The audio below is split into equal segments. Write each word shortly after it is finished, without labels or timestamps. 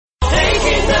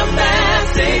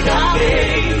take our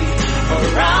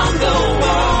faith around the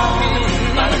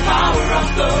world by the power of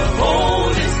the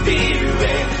Holy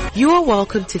Spirit. You are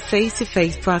welcome to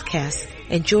Face broadcast.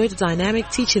 Enjoy the dynamic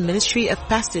teaching ministry of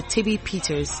Pastor T.B.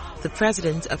 Peters, the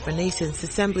president of Renaissance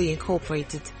Assembly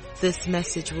Incorporated. This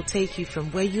message will take you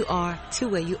from where you are to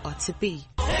where you ought to be.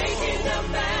 Taking the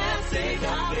message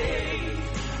of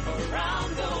faith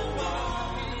around the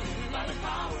world by the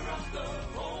power of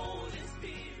the Holy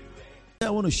Spirit. I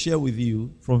want to share with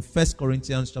you from 1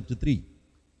 Corinthians chapter 3,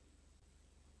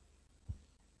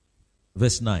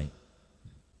 verse 9.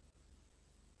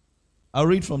 I'll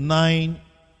read from 9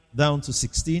 down to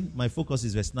 16. My focus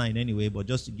is verse 9 anyway, but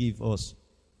just to give us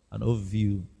an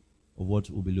overview of what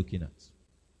we'll be looking at.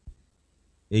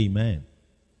 Amen.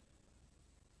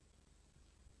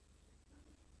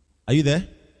 Are you there?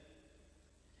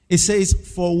 It says,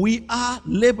 for we are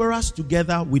laborers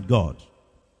together with God.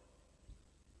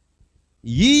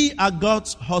 Ye are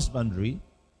God's husbandry,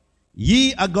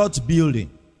 ye are God's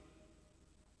building.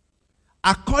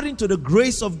 According to the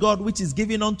grace of God which is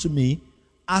given unto me,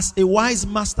 as a wise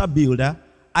master builder,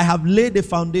 I have laid the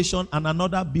foundation, and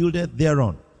another buildeth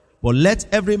thereon. But let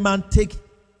every man take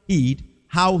heed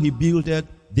how he buildeth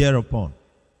thereupon.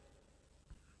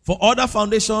 For other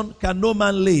foundation can no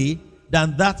man lay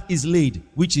than that is laid,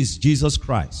 which is Jesus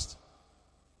Christ.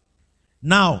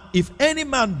 Now, if any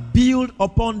man build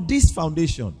upon this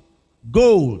foundation,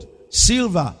 gold,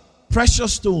 silver,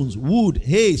 precious stones, wood,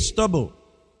 hay, stubble,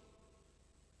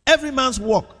 every man's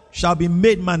work shall be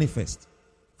made manifest,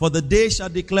 for the day shall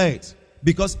declare it,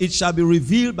 because it shall be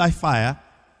revealed by fire,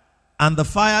 and the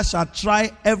fire shall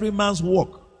try every man's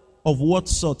work of what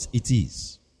sort it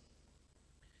is.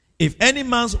 If any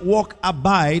man's work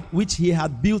abide, which he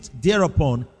had built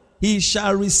thereupon, he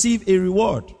shall receive a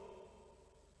reward.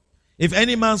 If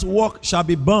any man's work shall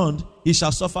be burned, he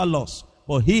shall suffer loss,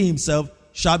 but he himself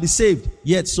shall be saved,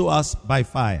 yet so as by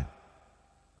fire.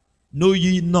 Know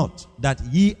ye not that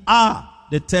ye are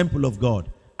the temple of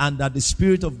God, and that the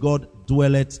Spirit of God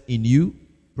dwelleth in you?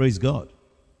 Praise God.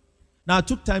 Now, I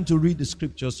took time to read the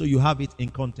scripture so you have it in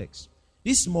context.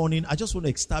 This morning, I just want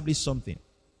to establish something.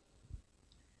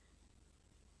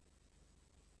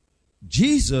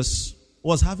 Jesus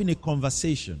was having a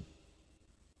conversation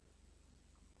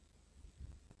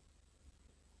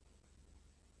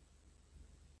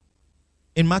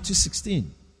in Matthew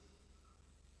 16.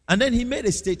 And then he made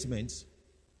a statement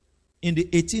in the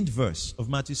 18th verse of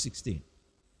Matthew 16.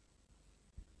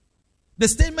 The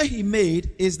statement he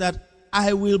made is that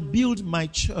I will build my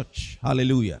church.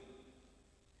 Hallelujah.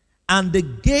 And the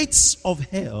gates of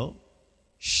hell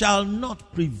shall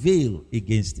not prevail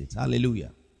against it.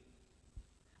 Hallelujah.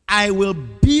 I will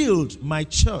build my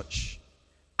church,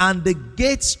 and the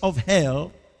gates of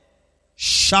hell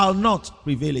shall not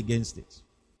prevail against it.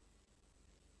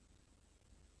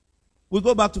 We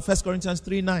go back to 1 Corinthians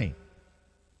 3:9.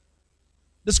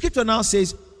 The scripture now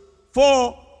says,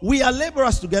 for we are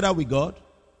laborers together with God.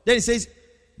 Then it says,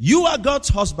 you are God's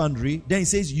husbandry. Then it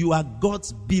says, you are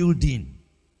God's building.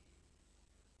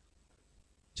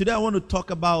 Today I want to talk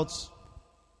about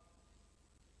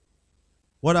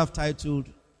what I've titled,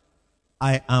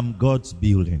 I am God's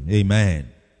building. Amen.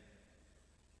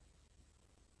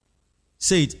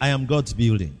 Say it, I am God's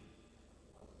building.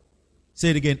 Say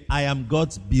it again, I am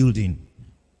God's building.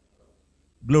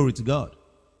 Glory to God.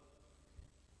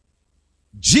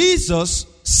 Jesus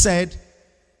said,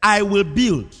 I will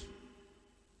build.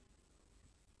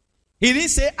 He didn't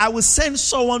say, I will send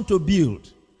someone to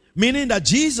build. Meaning that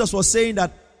Jesus was saying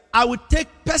that I will take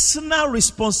personal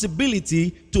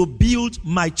responsibility to build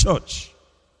my church.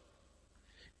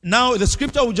 Now, the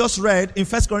scripture we just read in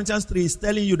 1 Corinthians 3 is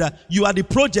telling you that you are the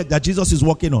project that Jesus is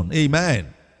working on.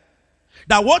 Amen.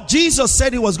 That what Jesus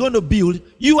said he was going to build,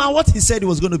 you are what he said he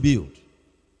was going to build.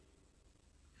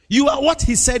 You are what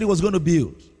he said he was going to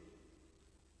build.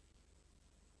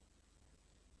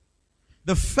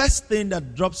 The first thing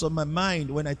that drops on my mind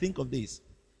when I think of this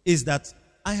is that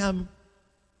I am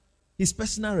his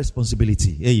personal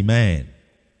responsibility. Amen.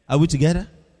 Are we together?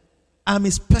 I am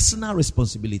his personal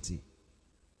responsibility.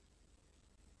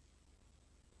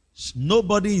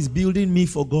 Nobody is building me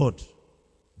for God.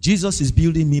 Jesus is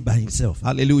building me by himself.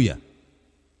 Hallelujah.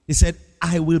 He said,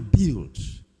 I will build.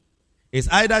 It's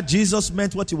either Jesus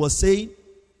meant what he was saying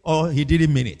or he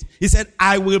didn't mean it. He said,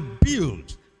 I will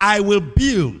build. I will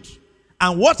build.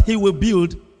 And what he will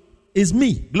build is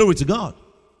me. Glory to God.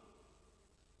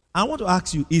 I want to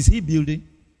ask you, is he building?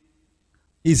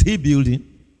 Is he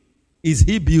building? Is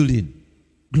he building?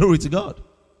 Glory to God.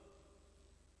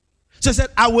 So he said,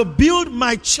 I will build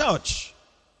my church.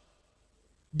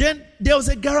 Then there was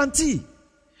a guarantee.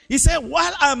 He said,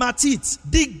 while I'm at it,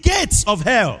 the gates of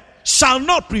hell shall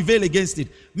not prevail against it.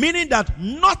 Meaning that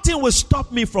nothing will stop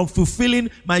me from fulfilling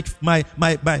my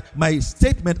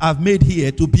statement I've made here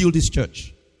to build this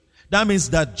church. That means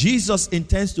that Jesus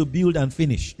intends to build and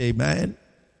finish. Amen.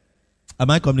 Am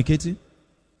I communicating?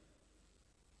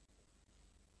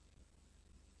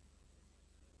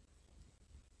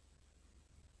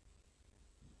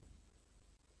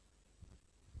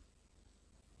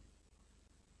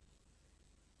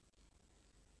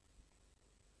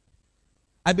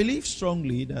 I believe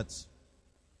strongly that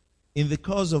in the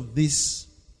course of this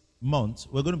month,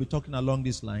 we're going to be talking along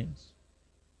these lines,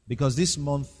 because this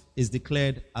month is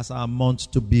declared as our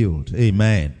month to build.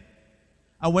 Amen.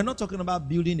 And we're not talking about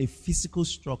building a physical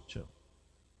structure.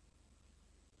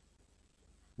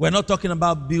 We're not talking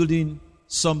about building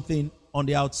something on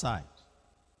the outside.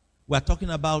 We're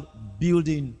talking about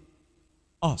building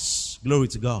us. Glory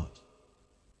to God.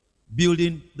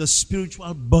 Building the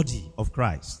spiritual body of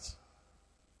Christ.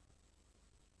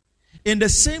 In the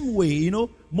same way,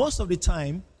 most of the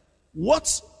time,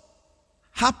 what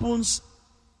happens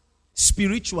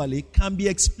spiritually can be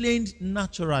explained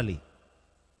naturally.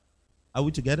 Are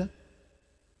we together?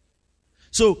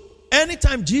 So,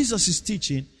 anytime Jesus is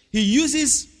teaching, he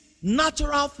uses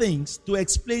natural things to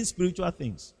explain spiritual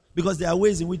things, because there are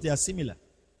ways in which they are similar.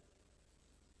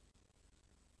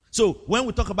 So, when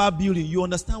we talk about building, you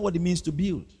understand what it means to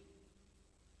build.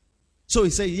 So he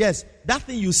said, yes, that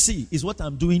thing you see is what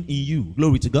I'm doing in you.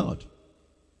 Glory to God.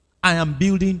 I am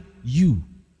building you.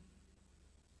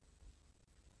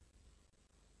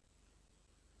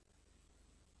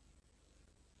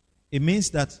 It means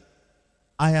that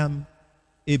I am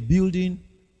a building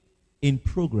in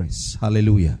progress.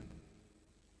 Hallelujah.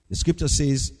 The scripture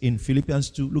says in Philippians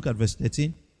 2, look at verse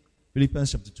 13.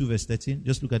 Philippians chapter 2, verse 13.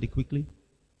 Just look at it quickly.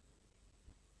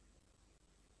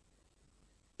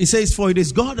 It says, for it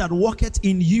is God that worketh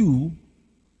in you,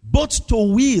 both to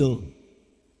will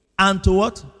and to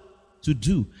what? To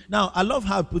do. Now, I love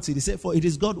how it puts it. He said, for it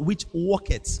is God which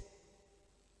worketh.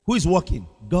 Who is working?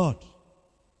 God.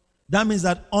 That means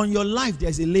that on your life there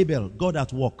is a label, God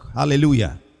at work.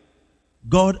 Hallelujah.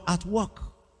 God at work.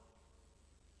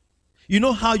 You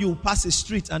know how you pass a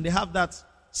street and they have that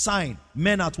sign,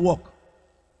 men at work.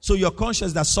 So you're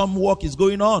conscious that some work is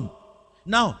going on.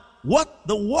 Now, what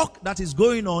the work that is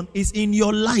going on is in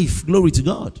your life. Glory to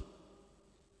God.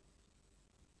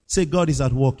 Say, God is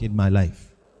at work in my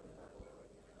life.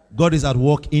 God is at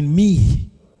work in me.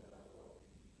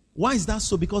 Why is that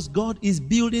so? Because God is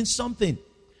building something.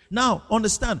 Now,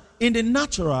 understand, in the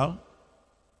natural,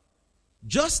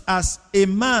 just as a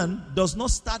man does not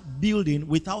start building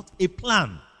without a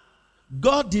plan,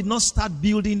 God did not start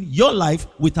building your life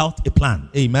without a plan.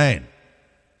 Amen.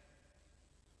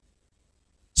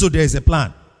 So there is a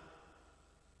plan.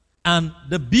 And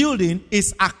the building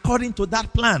is according to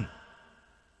that plan.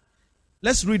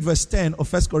 Let's read verse 10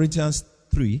 of 1 Corinthians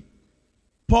 3.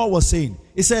 Paul was saying,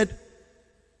 he said,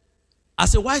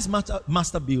 as a wise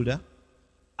master builder,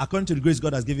 according to the grace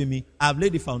God has given me, I have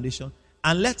laid the foundation,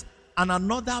 and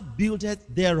another buildeth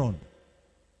thereon.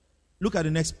 Look at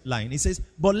the next line. It says,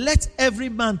 but let every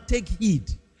man take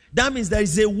heed. That means there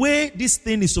is a way this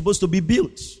thing is supposed to be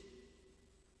built.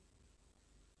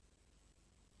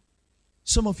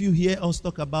 Some of you hear us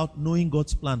talk about knowing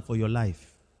God's plan for your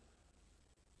life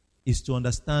is to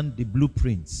understand the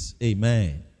blueprints.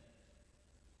 Amen.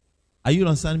 Are you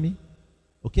understanding me?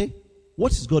 Okay?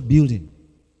 What is God building?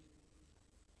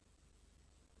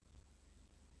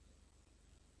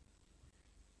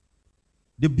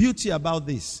 The beauty about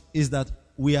this is that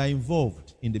we are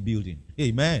involved in the building.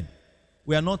 Amen.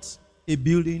 We are not a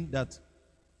building that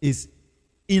is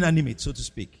inanimate, so to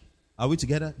speak. Are we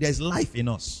together? There is life in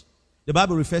us. The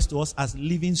Bible refers to us as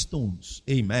living stones.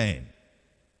 Amen.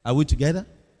 Are we together?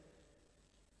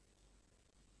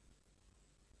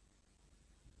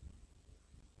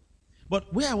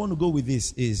 But where I want to go with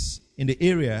this is in the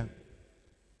area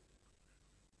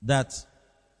that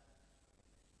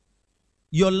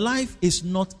your life is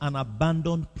not an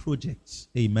abandoned project.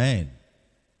 Amen.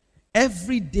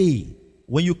 Every day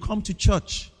when you come to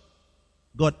church,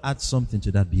 God adds something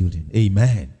to that building.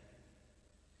 Amen.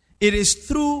 It is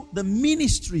through the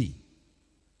ministry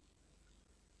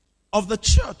of the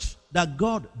church that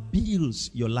God builds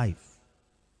your life.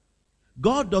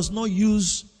 God does not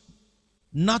use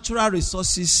natural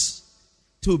resources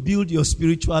to build your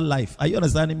spiritual life. Are you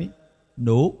understanding me?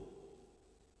 No.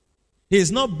 He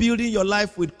is not building your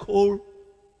life with coal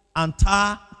and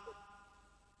tar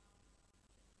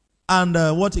and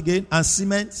what again? And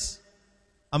cement.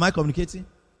 Am I communicating?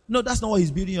 No, that's not what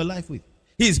he's building your life with.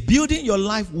 He's building your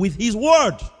life with his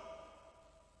word.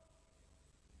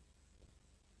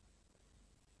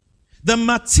 The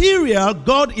material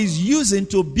God is using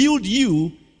to build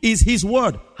you is His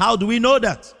word. How do we know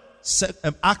that?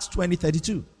 Acts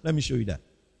 20:32. Let me show you that.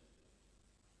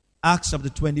 Acts chapter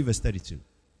 20 verse 32.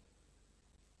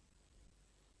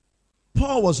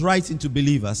 Paul was writing to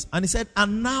believers and he said,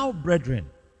 "And now, brethren,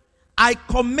 I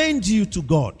commend you to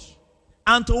God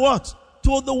and to what?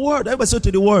 To the word." Everybody say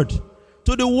to the word.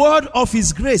 To the word of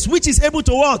His grace, which is able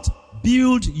to what?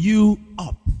 Build you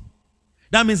up.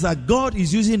 That means that God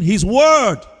is using His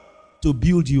word to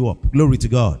build you up. Glory to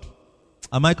God.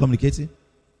 Am I communicating?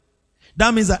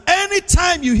 That means that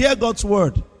anytime you hear God's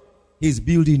word, He's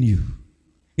building you.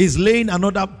 He's laying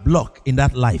another block in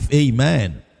that life.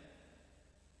 Amen.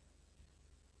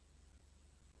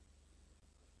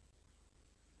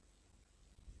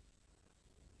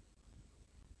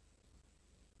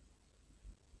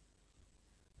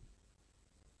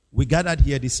 We gathered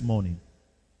here this morning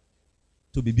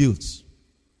to be built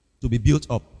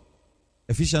up.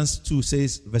 Ephesians 2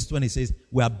 says, verse 20 says,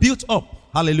 we are built up,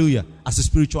 hallelujah, as a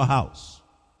spiritual house.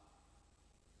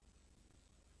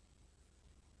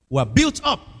 We are built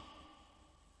up.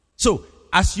 So,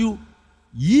 as you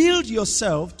yield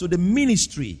yourself to the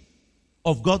ministry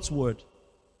of God's word,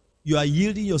 you are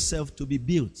yielding yourself to be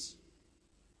built.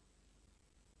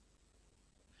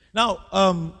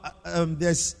 Now,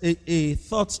 there's a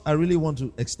thought I really want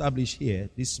to establish here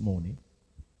this morning.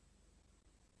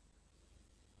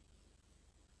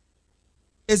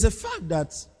 It's the fact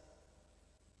that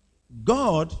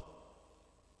God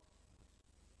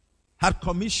had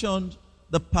commissioned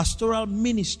the pastoral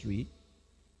ministry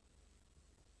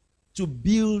to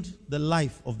build the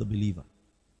life of the believer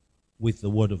with the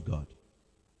word of God.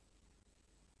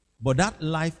 But that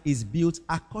life is built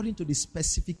according to the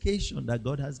specification that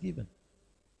God has given.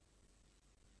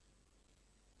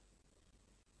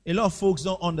 A lot of folks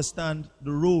don't understand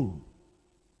the role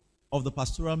of the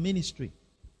pastoral ministry.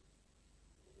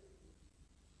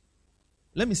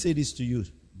 Let me say this to you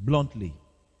bluntly.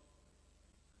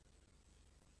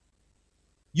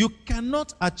 You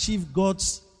cannot achieve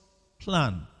God's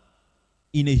plan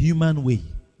in a human way.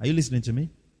 Are you listening to me?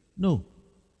 No.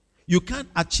 You can't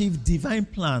achieve divine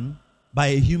plan by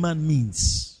a human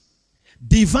means.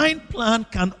 Divine plan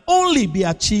can only be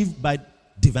achieved by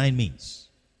divine means.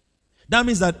 That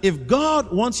means that if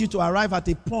God wants you to arrive at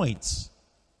a point,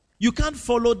 you can't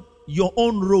follow your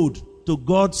own road to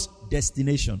God's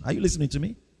destination. Are you listening to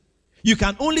me? You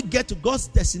can only get to God's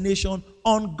destination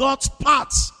on God's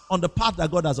path, on the path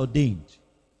that God has ordained.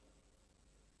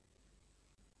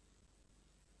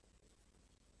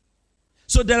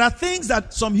 So there are things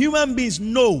that some human beings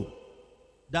know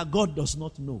that God does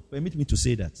not know. Permit me to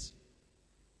say that.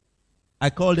 I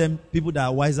call them people that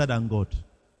are wiser than God.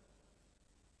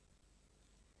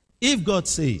 If God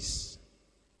says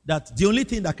that the only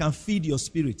thing that can feed your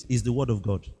spirit is the word of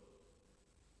God,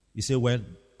 you say, well,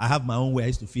 I have my own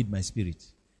ways to feed my spirit.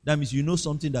 That means you know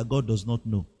something that God does not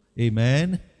know.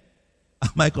 Amen.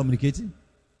 Am I communicating?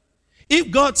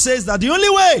 If God says that the only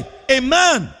way a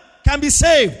man can be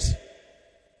saved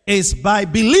is by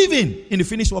believing in the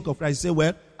finished work of Christ, you say,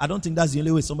 well, I don't think that's the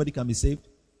only way somebody can be saved.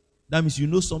 That means you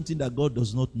know something that God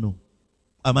does not know.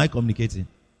 Am I communicating?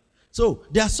 So,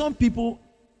 there are some people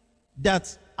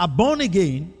that are born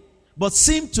again, but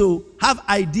seem to have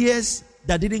ideas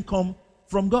that didn't come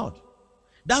from God.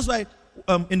 That's why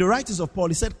in the writings of Paul,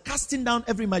 he said, casting down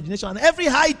every imagination and every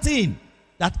high thing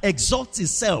that exalts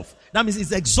itself. That means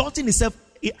it's exalting itself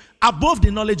above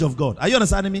the knowledge of God. Are you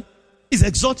understanding me? It's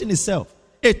exalting itself.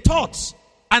 A thought,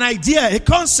 an idea, a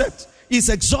concept is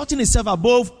exalting itself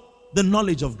above the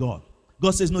knowledge of God.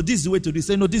 God says, no, this is the way to do it.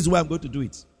 Say, no, this is the way I'm going to do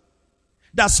it.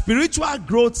 That spiritual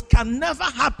growth can never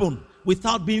happen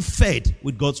without being fed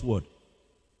with God's word.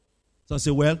 So I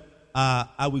say, well,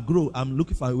 I will grow. I'm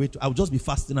looking for a way to, I will just be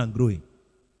fasting and growing.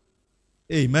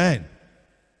 Amen.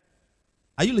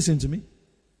 Are you listening to me?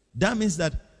 That means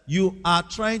that you are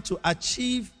trying to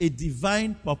achieve a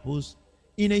divine purpose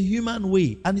in a human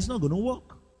way, and it's not going to work.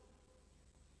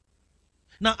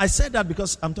 Now, I said that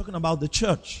because I'm talking about the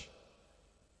church,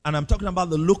 and I'm talking about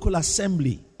the local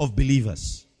assembly of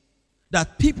believers.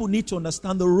 That people need to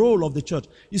understand the role of the church.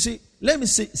 You see, let me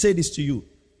say this to you.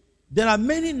 There are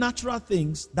many natural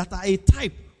things that are a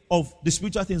type of the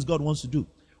spiritual things God wants to do.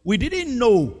 We didn't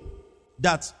know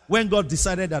that when God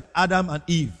decided that Adam and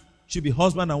Eve should be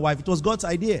husband and wife, it was God's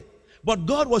idea. But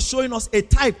God was showing us a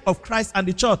type of Christ and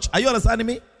the church. Are you understanding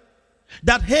me?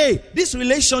 That, hey, this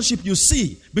relationship you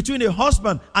see between a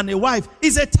husband and a wife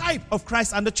is a type of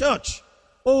Christ and the church.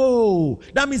 Oh,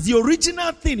 that means the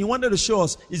original thing he wanted to show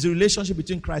us is the relationship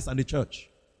between Christ and the church.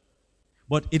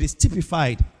 But it is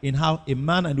typified in how a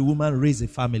man and a woman raise a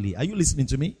family. Are you listening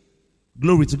to me?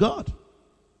 Glory to God.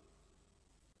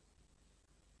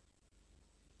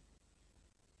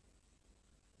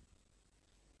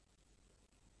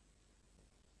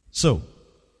 So,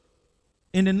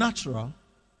 in the natural,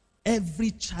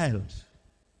 every child,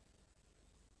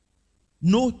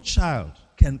 no child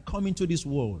can come into this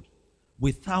world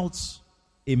without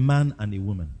a man and a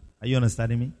woman. Are you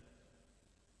understanding me?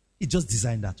 It's just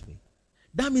designed that way.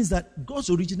 That means that God's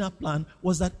original plan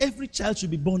was that every child should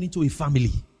be born into a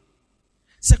family.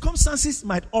 Circumstances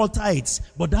might alter it,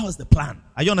 but that was the plan.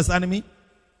 Are you understanding me?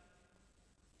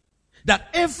 That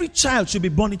every child should be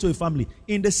born into a family.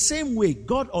 In the same way,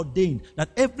 God ordained that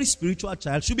every spiritual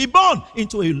child should be born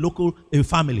into a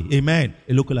family. Amen.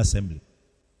 A local assembly.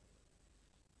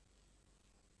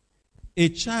 A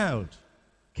child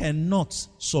cannot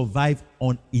survive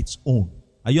on its own.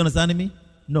 Are you understanding me?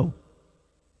 No.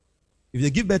 If they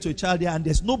give birth to a child there and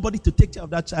there's nobody to take care of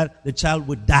that child, the child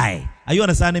would die. Are you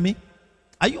understanding me?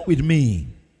 Are you with me?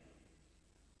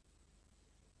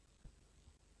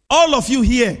 All of you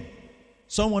here,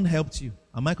 someone helped you.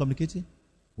 Am I communicating?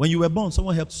 When you were born,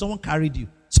 someone helped you. Someone carried you.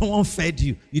 Someone fed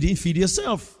you. You didn't feed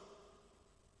yourself.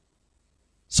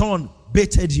 Someone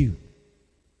baited you.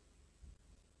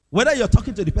 Whether you're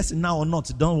talking to the person now or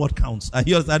not, don't what counts. Are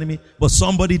you understanding me? But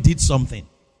somebody did something.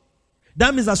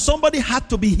 That means that somebody had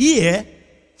to be here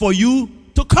for you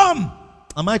to come.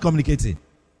 Am I communicating?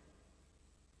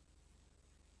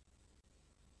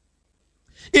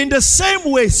 In the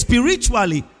same way,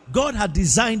 spiritually, God had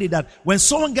designed it that when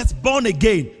someone gets born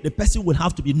again, the person will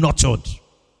have to be nurtured.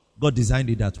 God designed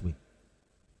it that way.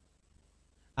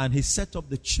 And He set up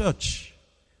the church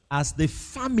as the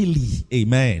family.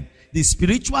 Amen. The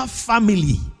spiritual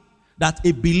family that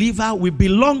a believer will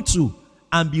belong to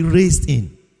and be raised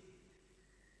in.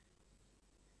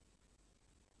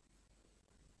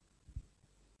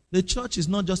 The church is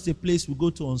not just a place we go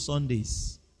to on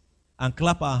Sundays and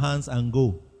clap our hands and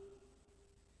go.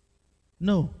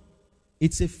 No.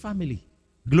 It's a family.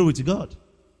 Glory to God.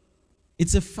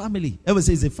 It's a family. Everyone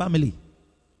say it's a family.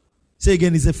 Say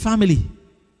again, it's a family.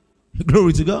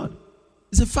 Glory to God.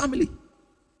 It's a family.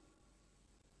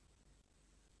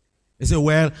 They say,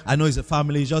 well, I know it's a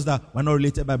family. It's just that we're not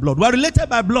related by blood. We're related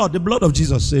by blood. The blood of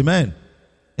Jesus. Amen.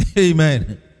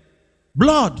 Amen.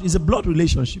 Blood is a blood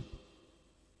relationship.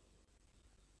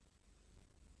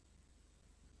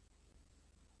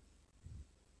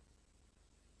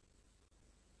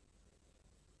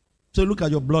 So look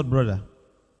at your blood brother.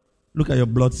 Look at your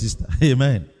blood sister.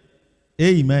 Amen.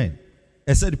 Amen.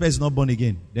 Except the person is not born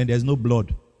again. Then there's no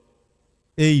blood.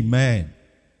 Amen.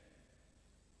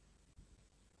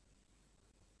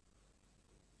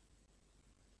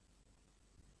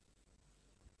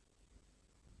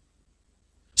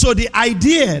 So the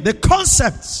idea, the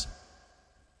concept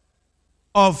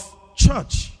of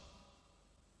church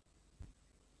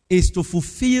is to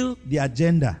fulfill the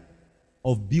agenda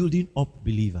of building up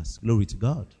believers. Glory to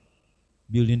God.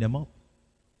 Building them up.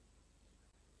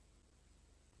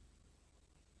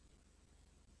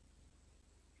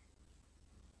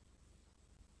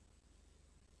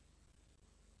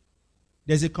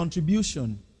 There's a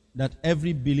contribution that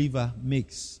every believer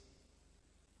makes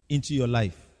into your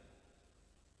life.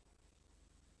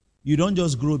 You don't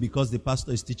just grow because the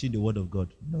pastor is teaching the word of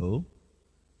God. No.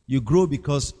 You grow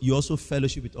because you also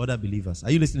fellowship with other believers. Are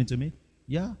you listening to me?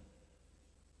 Yeah.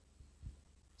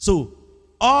 So,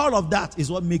 all of that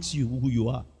is what makes you who you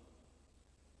are.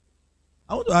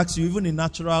 I want to ask you, even in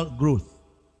natural growth,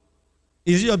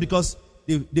 is it just because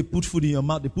they put food in your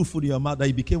mouth, that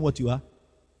you became what you are?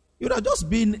 You would have just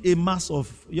been a mass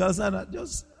of, you understand that?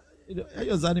 You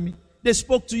understand me? They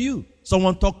spoke to you.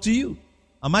 Someone talked to you.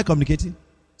 Am I communicating?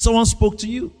 Someone spoke to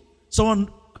you.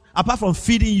 Someone, apart from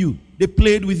feeding you, they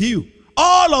played with you.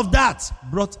 All of that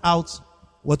brought out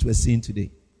what we're seeing today.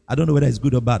 I don't know whether it's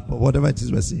good or bad, but whatever it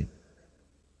is we're seeing.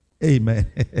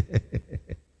 Amen.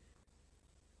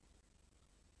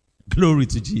 Glory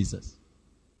to Jesus.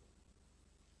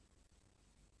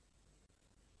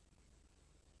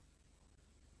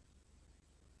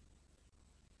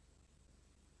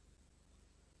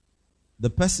 The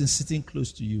person sitting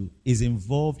close to you is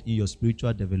involved in your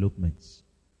spiritual development.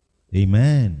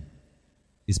 Amen.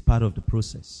 It's part of the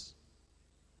process.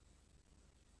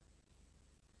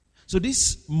 So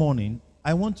this morning,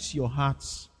 I want your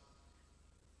hearts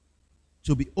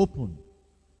to be open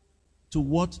to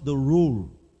what the role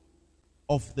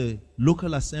of the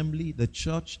local assembly, the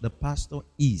church, the pastor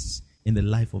is in the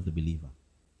life of the believer.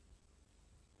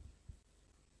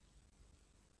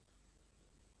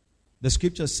 The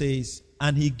scripture says,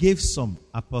 and he gave some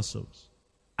apostles,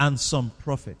 and some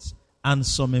prophets, and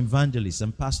some evangelists,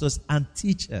 and pastors, and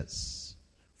teachers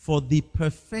for the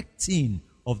perfecting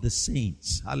of the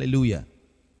saints. Hallelujah.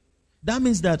 That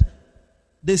means that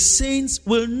the saints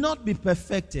will not be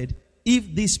perfected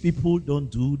if these people don't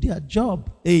do their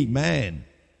job. Amen.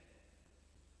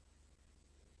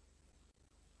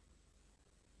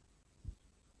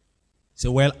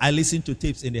 So, well, I listen to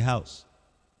tapes in the house.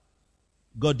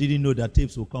 God didn't know that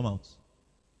tapes will come out.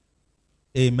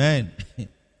 Amen.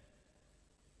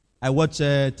 I watch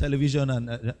television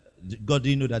and God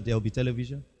didn't know that there will be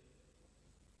television.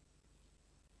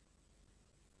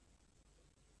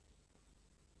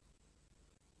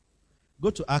 Go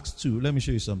to Acts 2. Let me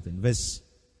show you something.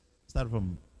 Start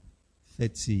from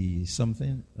 30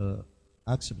 something.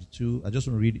 Acts chapter 2. I just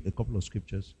want to read a couple of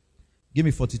scriptures. Give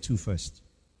me 42 first.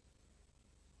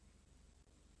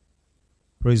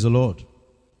 Praise the Lord.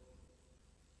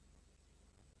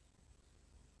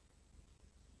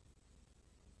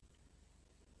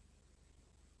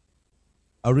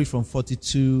 I'll read from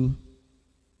 42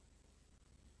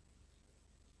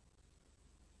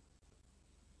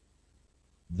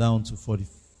 down to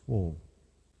 44.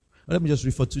 Let me just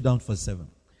read 42 down to 47.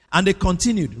 And they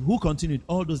continued. Who continued?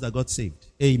 All those that got saved.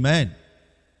 Amen.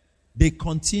 They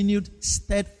continued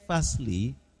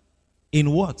steadfastly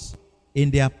in what?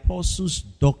 In the apostles'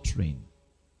 doctrine.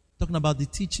 Talking about the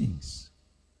teachings.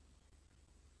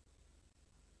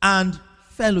 And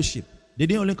fellowship. They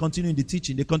didn't only continue in the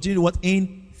teaching. They continued what?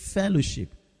 In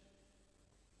fellowship.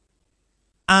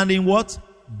 And in what?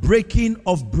 Breaking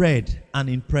of bread and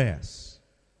in prayers.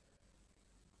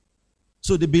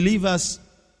 So the believers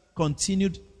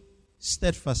continued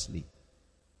steadfastly.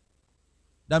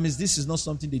 That means this is not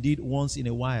something they did once in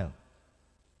a while.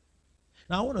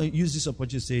 Now I want to use this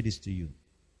opportunity to say this to you.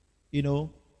 You know,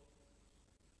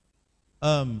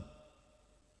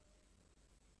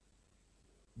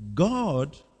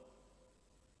 God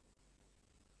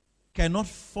cannot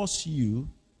force you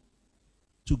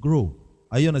to grow.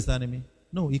 Are you understanding me?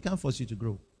 No, He can't force you to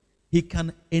grow. He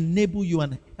can enable you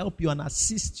and help you and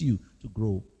assist you to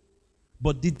grow.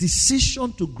 But the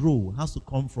decision to grow has to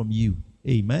come from you.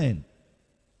 Amen.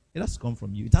 It has to come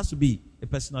from you. It has to be a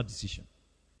personal decision.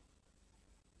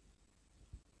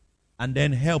 And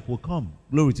then help will come.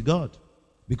 Glory to God.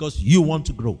 Because you want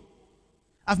to grow.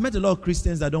 I've met a lot of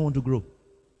Christians that don't want to grow.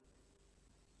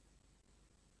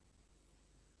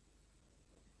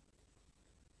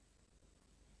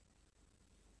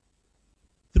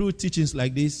 Through teachings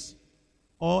like this,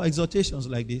 or exhortations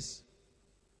like this,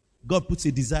 God puts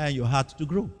a desire in your heart to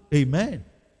grow. Amen.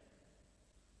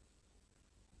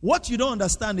 What you don't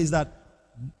understand is that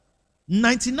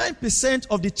 99%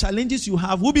 of the challenges you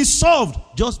have will be solved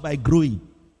just by growing.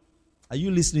 Are you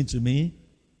listening to me?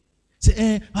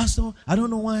 Say, Pastor, I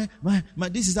don't know why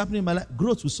this is happening in my life.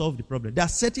 Growth will solve the problem. There are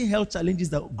certain health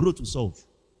challenges that growth will solve.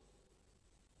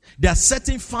 There are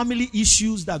certain family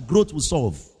issues that growth will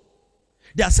solve.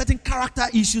 There are certain character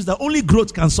issues that only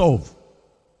growth can solve.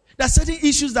 There are certain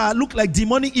issues that look like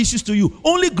demonic issues to you.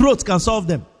 Only growth can solve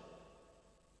them.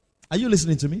 Are you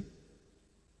listening to me?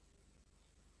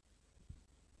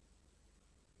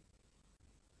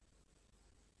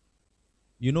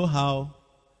 You know how,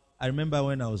 I remember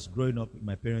when I was growing up in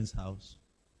my parents' house,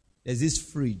 there's this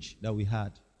fridge that we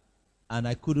had, and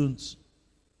I couldn't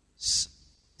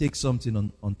take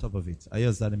something on top of it. Are you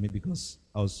understanding me? Because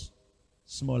I was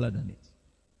smaller than it.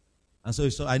 And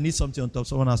so I need something on top.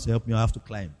 Someone has to help me. I have to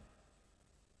climb.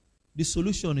 The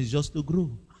solution is just to grow.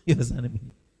 You understand me?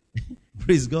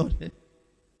 Praise God.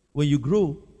 When you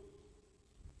grow,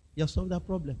 you have solved that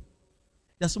problem.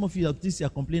 There are some of you that this you are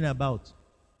complaining about.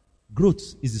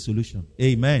 Growth is the solution.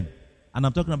 Amen. And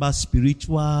I'm talking about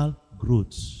spiritual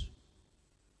growth.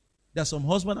 There's some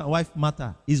husband and wife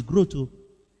matter. Is growth too.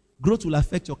 Growth will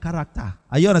affect your character.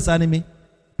 Are you understanding me?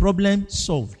 Problem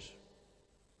solved.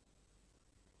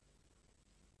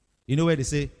 You know where they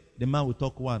say the man will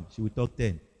talk 1, she will talk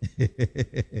 10.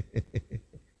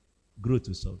 Growth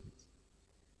will solve it.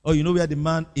 Oh, you know where the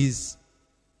man is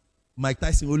Mike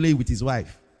Tyson only with his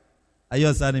wife. Are you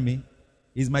understanding me?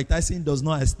 His Mike Tyson does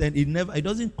not extend. He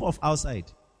doesn't cough outside.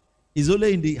 He's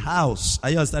only in the house. Are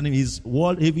you understanding me? He's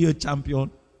world heavyweight champion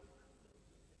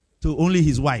to only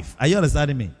his wife. Are you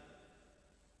understanding me?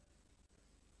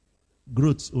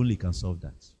 Growth only can solve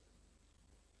that.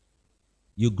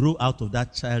 You grow out of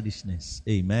that childishness.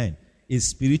 Amen. It's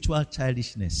spiritual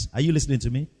childishness. Are you listening to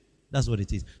me? That's what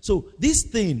it is. So this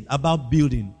thing about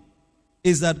building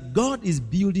is that God is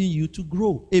building you to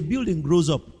grow. A building grows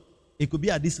up. It could be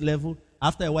at this level.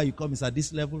 After a while you come, it's at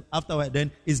this level. After a while,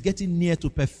 then it's getting near to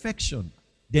perfection.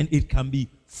 Then it can be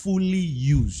fully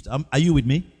used. Are you with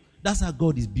me? That's how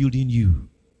God is building you.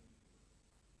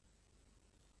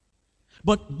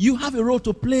 But you have a role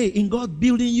to play in God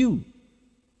building you.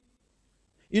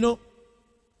 You know,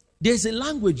 there's a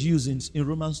language used in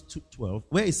Romans 2:12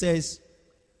 where it says,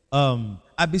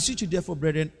 I beseech you therefore,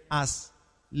 brethren, as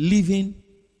living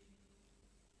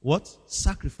what?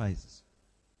 Sacrifices.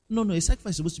 No, a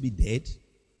sacrifice is supposed to be dead.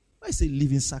 Why say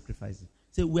living sacrifices?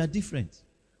 Say we are different.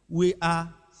 We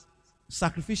are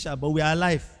sacrificial, but we are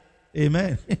alive.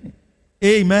 Amen.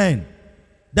 Amen.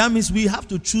 That means we have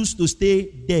to choose to stay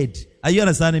dead. Are you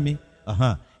understanding me?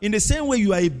 In the same way,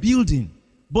 you are a building,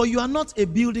 but you are not a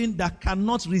building that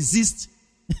cannot resist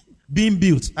being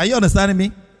built. Are you understanding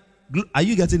me? Are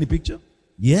you getting the picture?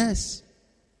 Yes.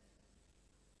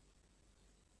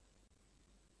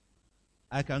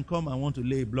 I can come and want to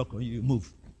lay a block on you.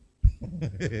 Move.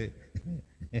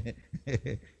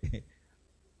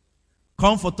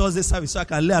 Come for Thursday service so I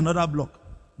can lay another block.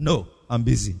 No, I'm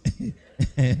busy.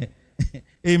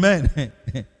 Amen.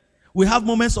 We have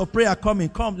moments of prayer coming.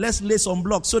 Come, let's lay some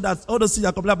blocks so that all those things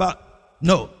are complete about.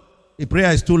 No, the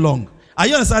prayer is too long. Are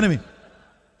you understanding me?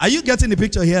 Are you getting the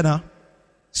picture here now?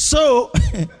 So,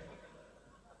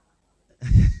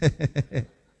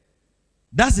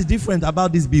 that's the difference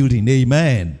about this building.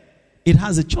 Amen. It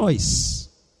has a choice.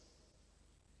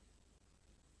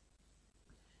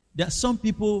 There are some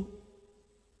people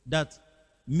that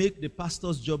make the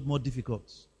pastor's job more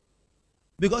difficult.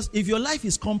 Because if your life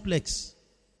is complex,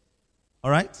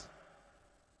 all right?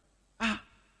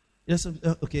 Yes,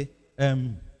 okay.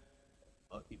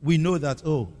 We know that,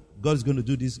 God is going to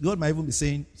do this. God might even be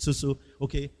saying,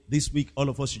 okay, this week all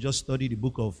of us should just study the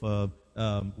book of,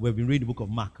 we've been reading the book of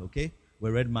Mark, okay? We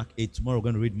read Mark 8. Tomorrow we're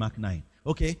going to read Mark 9.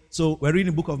 Okay, so we're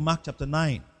reading the book of Mark chapter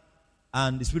 9.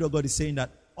 And the Spirit of God is saying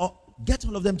that, get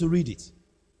all of them to read it.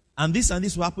 And this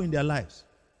will happen in their lives.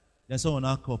 Then someone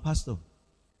will call, Pastor,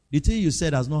 the thing you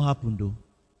said has not happened though.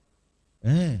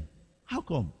 How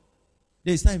come?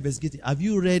 They start investigating. Have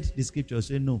you read the scripture?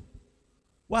 Say no.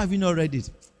 Why have you not read it?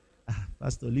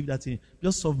 Pastor, leave that in.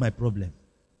 Just solve my problem.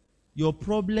 Your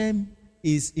problem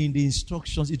is in the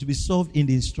instructions. It will be solved in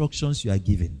the instructions you are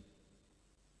given.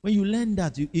 When you learn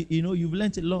that, you've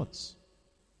learned a lot.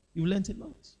 You've learned a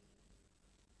lot.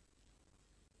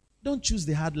 Don't choose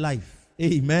the hard life.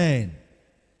 Amen.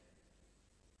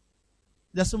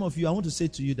 There are some of you, I want to say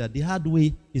to you that the hard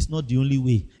way is not the only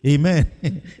way. Amen.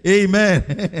 Amen.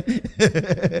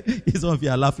 Some of you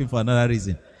are laughing for another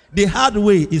reason. The hard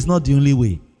way is not the only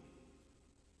way.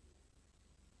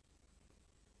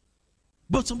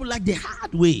 But some people like the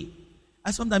hard way.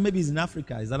 And sometimes maybe it's in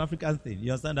Africa. It's an African thing.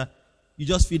 You understand that? You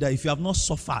just feel that if you have not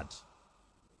suffered.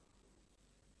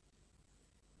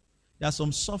 There are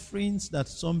some sufferings that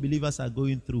some believers are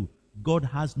going through. God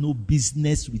has no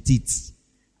business with it.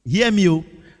 Hear me.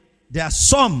 There are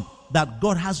some that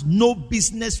God has no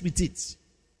business with it.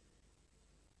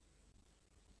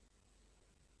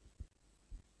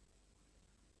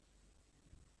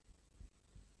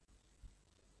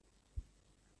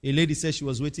 A lady said she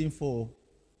was waiting for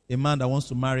a man that wants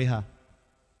to marry her.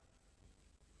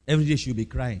 Every day she'll be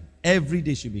crying. Every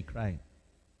day she'll be crying.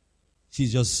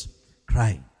 She's just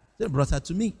crying. They brought her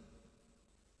to me.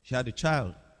 She had a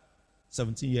child,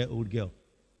 17-year-old girl.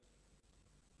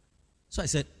 So I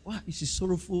said, "What? Is she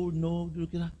sorrowful? No,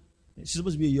 look at her. She's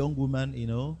supposed to be a young woman, you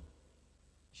know.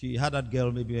 She had that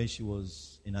girl maybe when she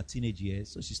was in her teenage years,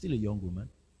 so she's still a young woman.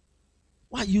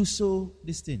 Why are you so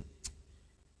this thing?"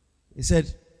 He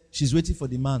said, she's waiting for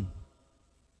the man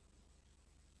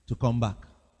to come back.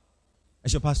 I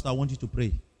said, "Pastor, I want you to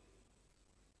pray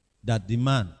that the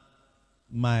man,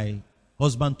 my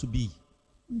husband-to-be,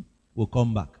 will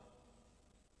come back."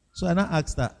 So I now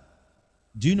asked her,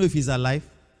 "Do you know if he's alive?"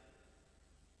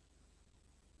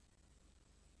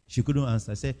 She couldn't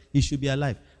answer. I said, "He should be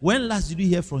alive." "When last did you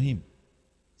hear from him?"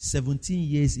 17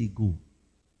 years ago.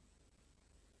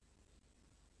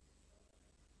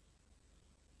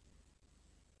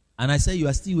 And I said, "You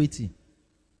are still waiting."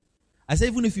 I said,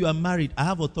 "Even if you are married, I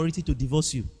have authority to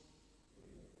divorce you."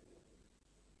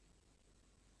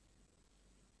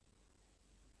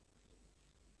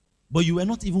 But you were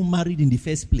not even married in the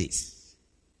first place.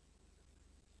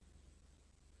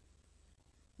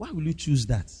 Why will you choose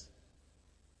that?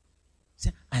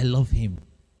 Say, "I love him."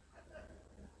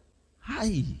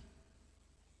 Hi.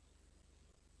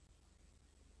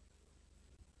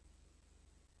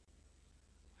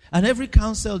 And every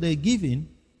counsel they're giving,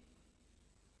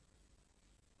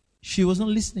 she was not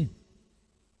listening.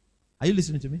 Are you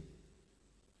listening to me?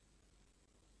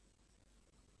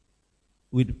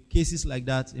 With cases like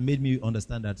that, it made me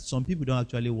understand that some people don't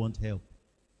actually want help.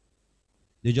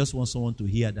 They just want someone to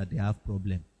hear that they have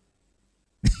problem.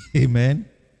 Amen.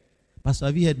 "Pastor,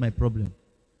 have you heard my problem?"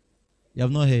 You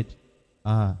have not heard.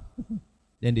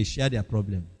 Then they share their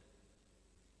problem.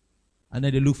 And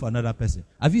then they look for another person.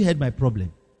 Have you heard my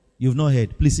problem? You've not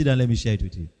heard. Please sit down, let me share it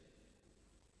with you.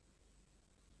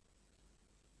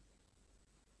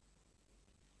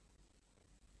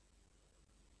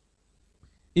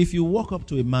 If you walk up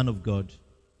to a man of God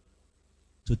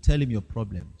to tell him your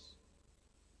problems,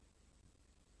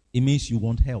 it means you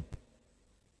want help.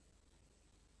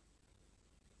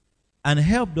 And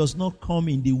help does not come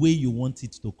in the way you want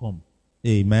it to come.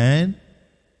 Amen.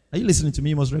 Are you listening to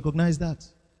me? You must recognize that.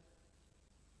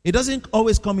 It doesn't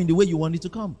always come in the way you want it to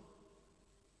come.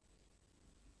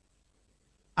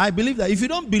 I believe that if you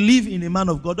don't believe in a man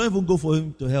of God, don't even go for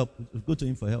him to help. Go to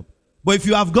him for help. But if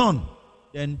you have gone,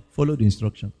 then follow the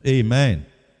instruction. Amen.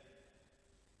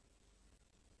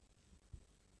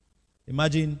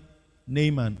 Imagine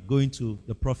Naaman going to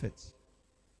the prophet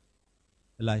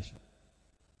Elisha.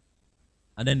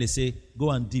 And then they say, go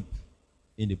and dip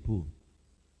in the pool.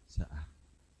 Say,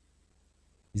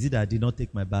 is it that I did not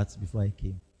take my bath before I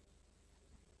came?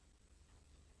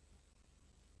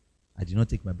 I did not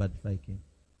take my bath before I came.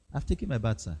 I've taken my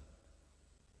bath, sir.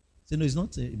 Say, no, it's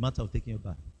not a matter of taking your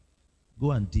bath.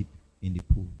 Go and dip in the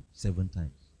pool 7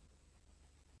 times.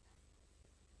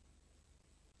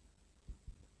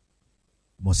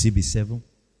 Must it be 7?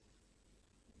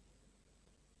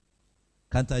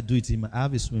 Can't I do it I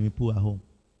have a swimming pool at home.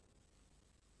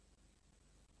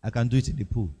 I can do it in the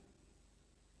pool.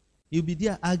 He'll be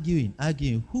there arguing.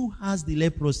 Who has the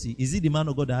leprosy? Is it the man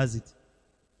of God that has it?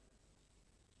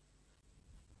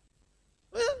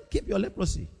 Well, keep your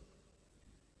leprosy.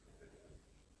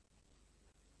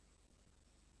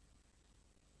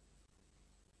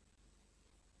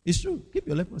 It's true. Keep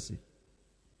your leprosy.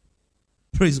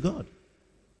 Praise God.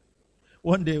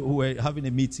 One day we were having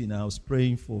a meeting. I was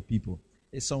praying for people.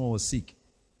 If someone was sick,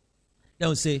 they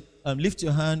would say, lift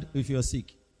your hand if you're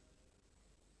sick.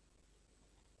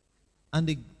 And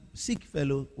the sick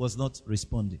fellow was not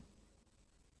responding.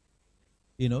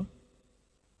 You know?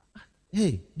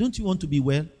 Hey, don't you want to be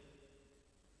well?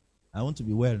 I want to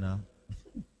be well now.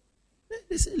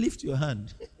 They say, lift your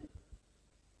hand.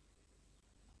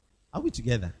 Are we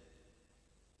together?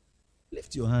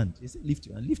 Lift your hand. He said, lift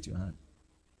your hand, lift your hand.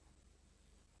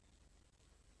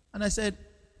 And I said,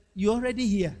 you're already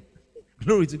here.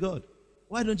 Glory to God.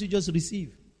 Why don't you just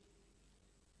receive?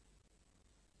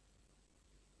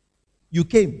 You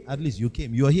came, at least you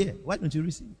came. You're here. Why don't you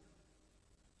receive?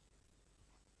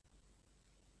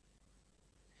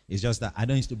 It's just that I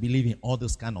don't used to believe in all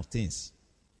those kind of things.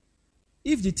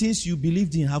 If the things you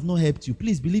believed in have not helped you,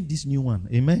 please believe this new one.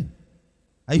 Amen.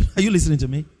 Are you listening to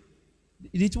me?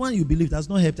 The one you believed has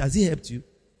not helped. Has it helped you?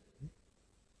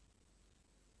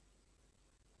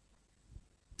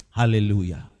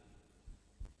 Hallelujah.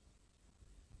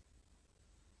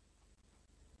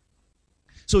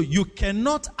 So you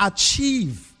cannot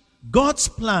achieve God's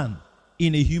plan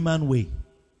in a human way.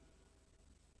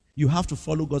 You have to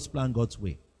follow God's plan, God's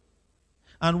way.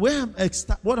 And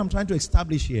what I'm trying to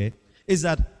establish here is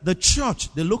that the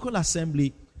church, the local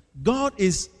assembly, God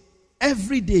is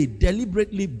every day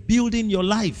deliberately building your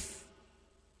life.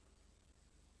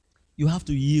 You have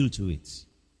to yield to it.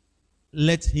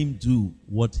 Let him do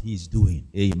what he's doing.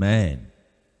 Amen.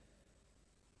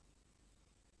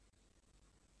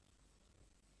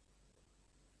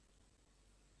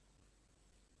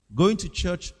 Going to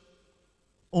church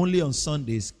only on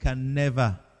Sundays can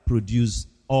never produce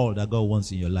all that God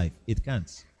wants in your life. It can't.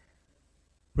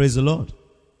 Praise the Lord.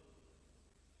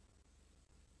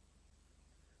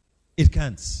 It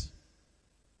can't.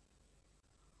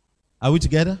 Are we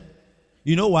together?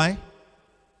 You know why?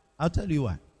 I'll tell you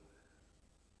why.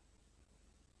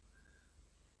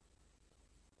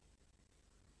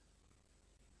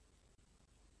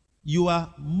 You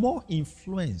are more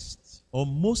influenced or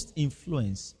most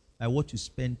influenced by what you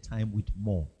spend time with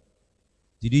more.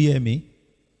 Did you hear me?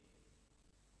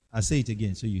 I'll say it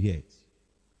again so you hear it.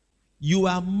 You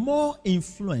are more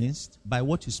influenced by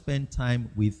what you spend time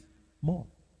with more.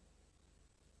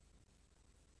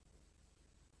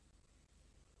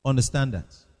 Understand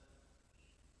that.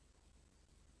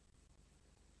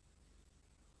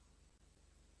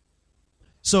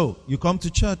 So, you come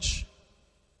to church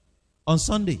on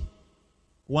Sunday,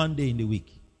 one day in the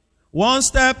week. One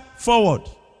step forward.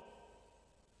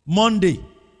 Monday,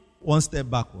 one step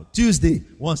backward. Tuesday,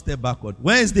 one step backward.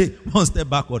 Wednesday, one step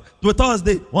backward.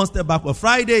 Thursday, one step backward.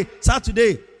 Friday,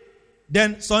 Saturday,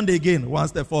 then Sunday again, one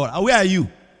step forward. And where are you?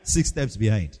 6 steps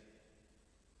behind.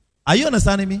 Are you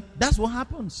understanding me? That's what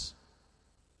happens.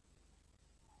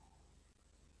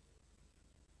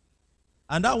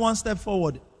 And that one step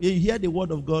forward, you hear the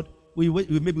word of God. We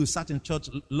maybe we sat in church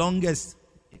longest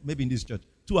maybe in this church.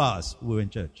 2 hours we were in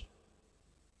church.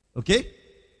 Okay?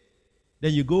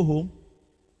 Then you go home.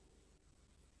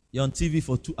 You're on TV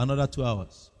for another 2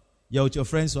 hours. You're with your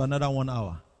friends for another 1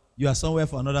 hour. You are somewhere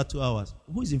for another 2 hours.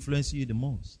 Who is influencing you the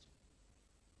most?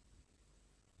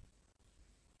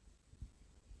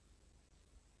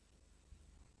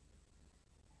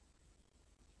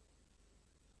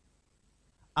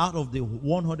 Out of the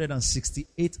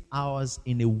 168 hours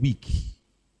in a week,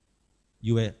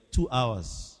 you were 2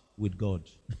 hours with God.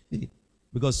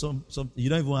 Because some you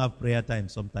don't even have prayer time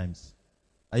sometimes.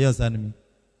 Are you understanding me?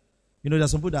 You know,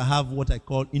 there's some people that have what I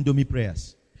call Indomie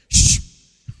prayers. Shh!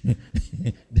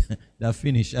 They're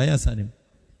finished. Are you understanding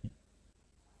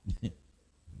me?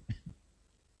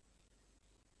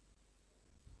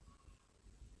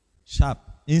 Sharp.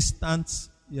 Instant.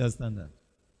 You understand that?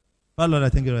 Father, Lord, I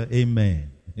thank you.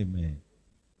 Amen. Amen.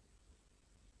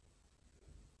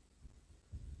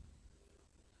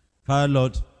 Father,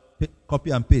 Lord,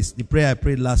 copy and paste. The prayer I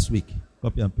prayed last week.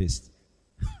 Copy and paste.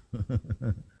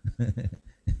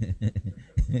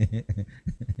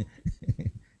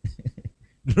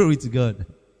 Glory to God.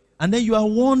 And then you are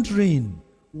wondering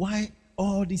why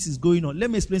all this is going on. Let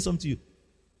me explain something to you.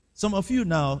 Some of you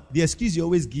now, the excuse you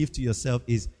always give to yourself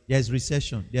is, there's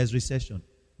recession. There's recession.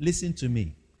 Listen to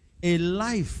me. A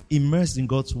life immersed in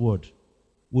God's word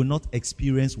will not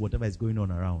experience whatever is going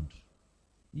on around.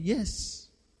 Yes.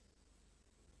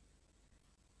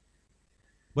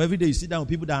 But every day you sit down with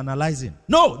people that are analyzing.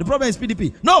 No, the problem is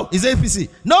PDP. No, it's APC.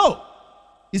 No,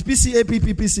 it's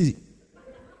PCAPPPC.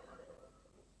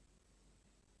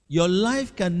 Your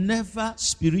life can never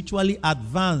spiritually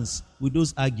advance with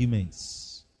those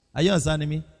arguments. Are you understanding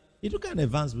me? You can't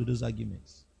advance with those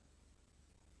arguments.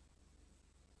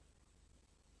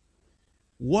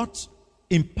 What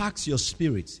impacts your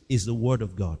spirit is the word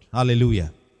of God.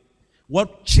 Hallelujah.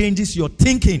 What changes your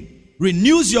thinking,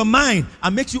 renews your mind,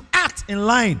 and makes you act in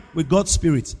line with God's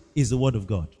spirit is the word of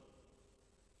God.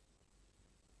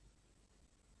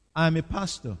 I am a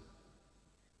pastor.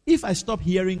 If I stop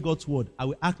hearing God's word, I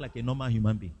will act like a normal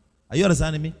human being. Are you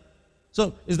understanding me?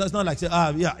 So it's not like say,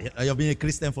 you've been a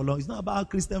Christian for long. It's not about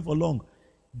Christian for long.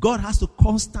 God has to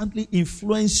constantly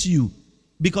influence you.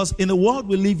 Because in the world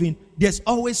we live in, there's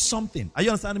always something. Are you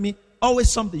understanding me?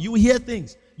 Always something. You will hear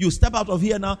things. You step out of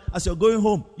here now, as you're going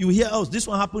home, you hear, oh, this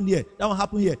one happened here, that one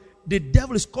happened here. The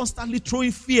devil is constantly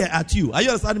throwing fear at you. Are you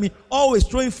understanding me? Always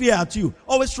throwing fear at you.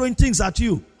 Always throwing things at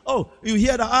you. Oh, you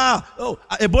hear that,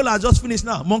 Ebola has just finished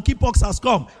now. Monkeypox has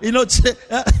come. You know,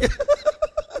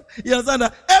 you understand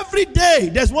that? Every day,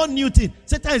 there's one new thing.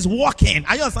 Satan is walking.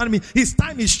 Are you understanding me? His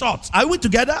time is short. Are we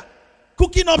together?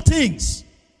 Cooking up things.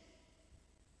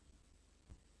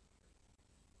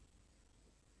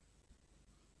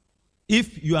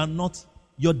 If you are not,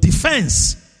 your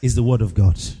defense is the word of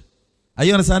God. Are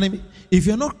you understanding me? If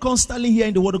you're not constantly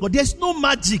hearing the word of God, there's no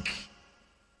magic.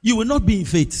 You will not be in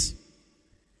faith.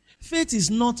 Faith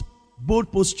is not bold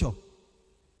posture.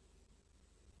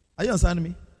 Are you understanding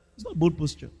me? It's not bold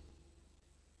posture.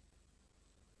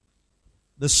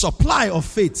 The supply of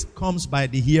faith comes by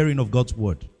the hearing of God's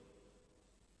word.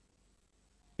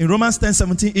 In Romans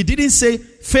 10:17, it didn't say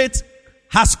faith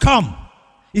has come.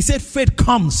 He said faith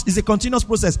comes. It's a continuous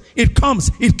process. It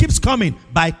comes. It keeps coming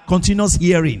by continuous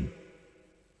hearing.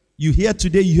 You hear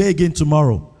today, you hear again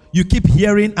tomorrow. You keep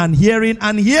hearing and hearing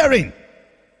and hearing.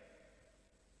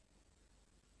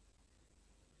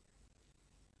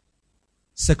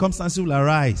 Circumstances will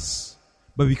arise.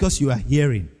 But because you are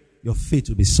hearing, your faith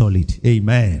will be solid.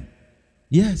 Amen.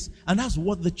 Yes. And that's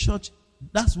what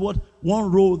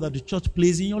one role that the church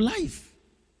plays in your life.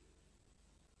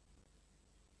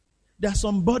 There are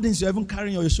some burdens you're even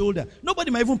carrying on your shoulder.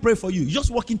 Nobody might even pray for you. You just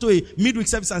walk into a midweek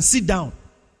service and sit down.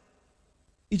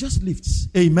 It just lifts.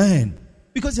 Amen.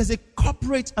 Because there's a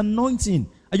corporate anointing.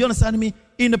 Are you understanding me?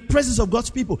 In the presence of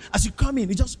God's people. As you come in,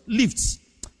 it just lifts.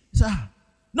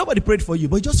 Nobody prayed for you,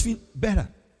 but you just feel better.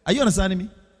 Are you understanding me?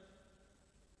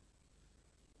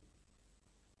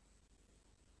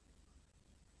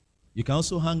 You can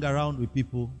also hang around with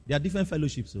people. There are different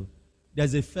fellowships. So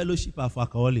there's a fellowship of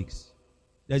alcoholics.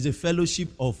 There's a fellowship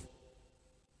of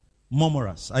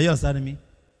murmurers. Are you understanding me?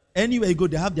 Anywhere you go,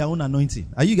 they have their own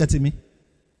anointing. Are you getting me?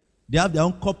 They have their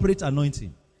own corporate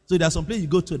anointing. So there's some place you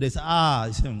go to, they say,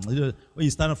 when you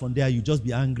stand up from there, you just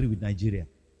be angry with Nigeria.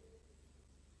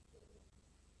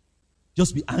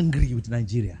 Just be angry with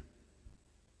Nigeria.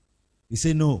 You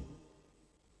say, no,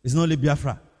 it's not only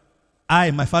Biafra.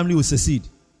 My family will secede.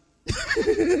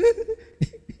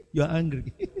 You're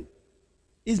angry.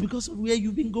 It's because of where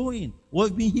you've been going, what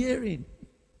you've been hearing.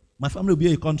 My family will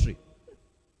be a country.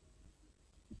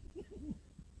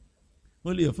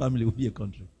 Only your family will be a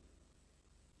country.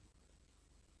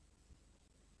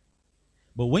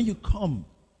 But when you come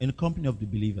in the company of the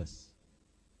believers,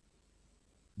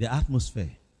 the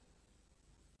atmosphere.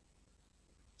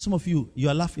 Some of you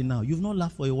are laughing now. You've not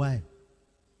laughed for a while.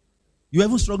 You're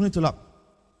even struggling to laugh.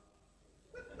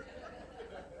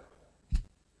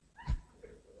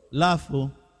 Laugh,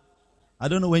 oh. I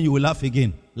don't know when you will laugh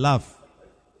again. Laugh.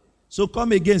 So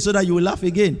come again so that you will laugh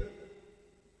again.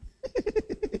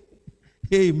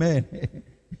 Amen.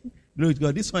 Glory to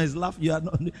God. This one is laugh. You're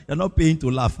not paying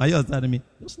to laugh. Are you understanding me?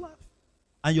 Just laugh.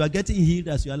 And you are getting healed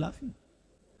as you are laughing.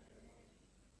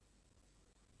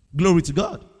 Glory to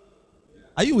God.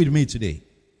 Are you with me today?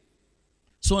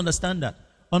 So understand that.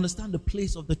 Understand the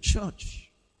place of the church.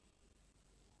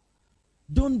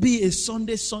 Don't be a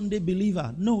Sunday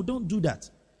believer. No, don't do that.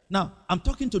 Now, I'm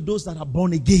talking to those that are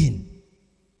born again.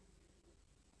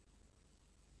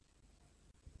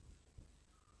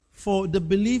 For the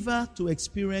believer to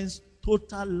experience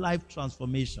total life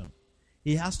transformation,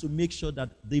 he has to make sure that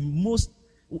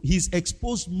he's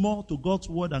exposed more to God's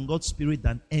word and God's spirit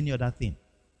than any other thing.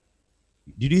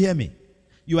 Did you hear me?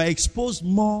 You are exposed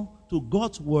more to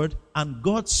God's word and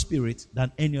God's spirit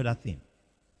than any other thing.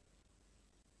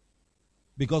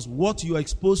 Because what you are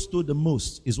exposed to the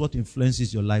most is what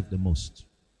influences your life the most.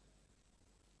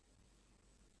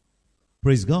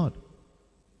 Praise God.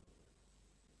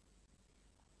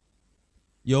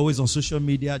 You're always on social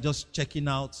media just checking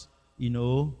out,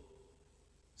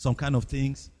 some kind of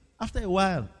things. After a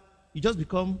while, you just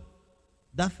become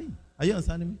that thing. Are you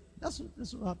understanding me? That's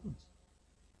what happens.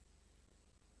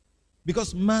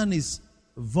 Because man is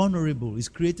vulnerable. He's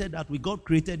created that way. God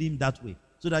created him that way.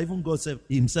 So that even God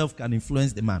himself can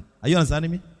influence the man. Are you understanding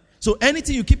me? So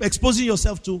anything you keep exposing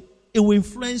yourself to, it will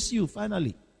influence you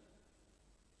finally.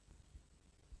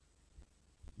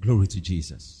 Glory to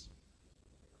Jesus.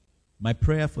 My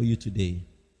prayer for you today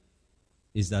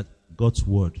is that God's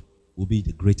word will be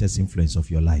the greatest influence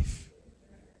of your life.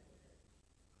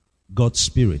 God's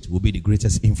spirit will be the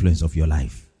greatest influence of your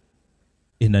life.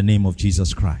 In the name of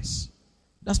Jesus Christ.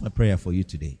 That's my prayer for you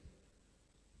today.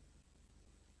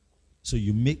 So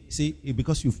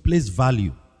because you've placed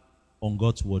value on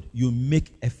God's word, you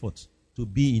make effort to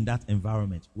be in that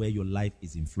environment where your life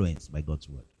is influenced by God's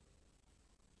word.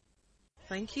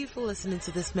 Thank you for listening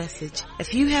to this message.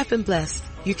 If you have been blessed,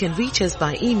 you can reach us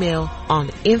by email on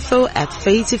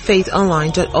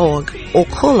info@faithtofaithonline.org or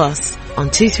call us on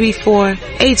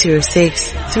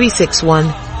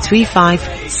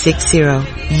 234-806-361-3560.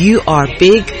 You are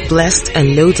big, blessed,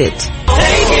 and loaded.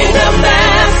 Taking the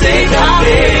message of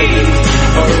faith.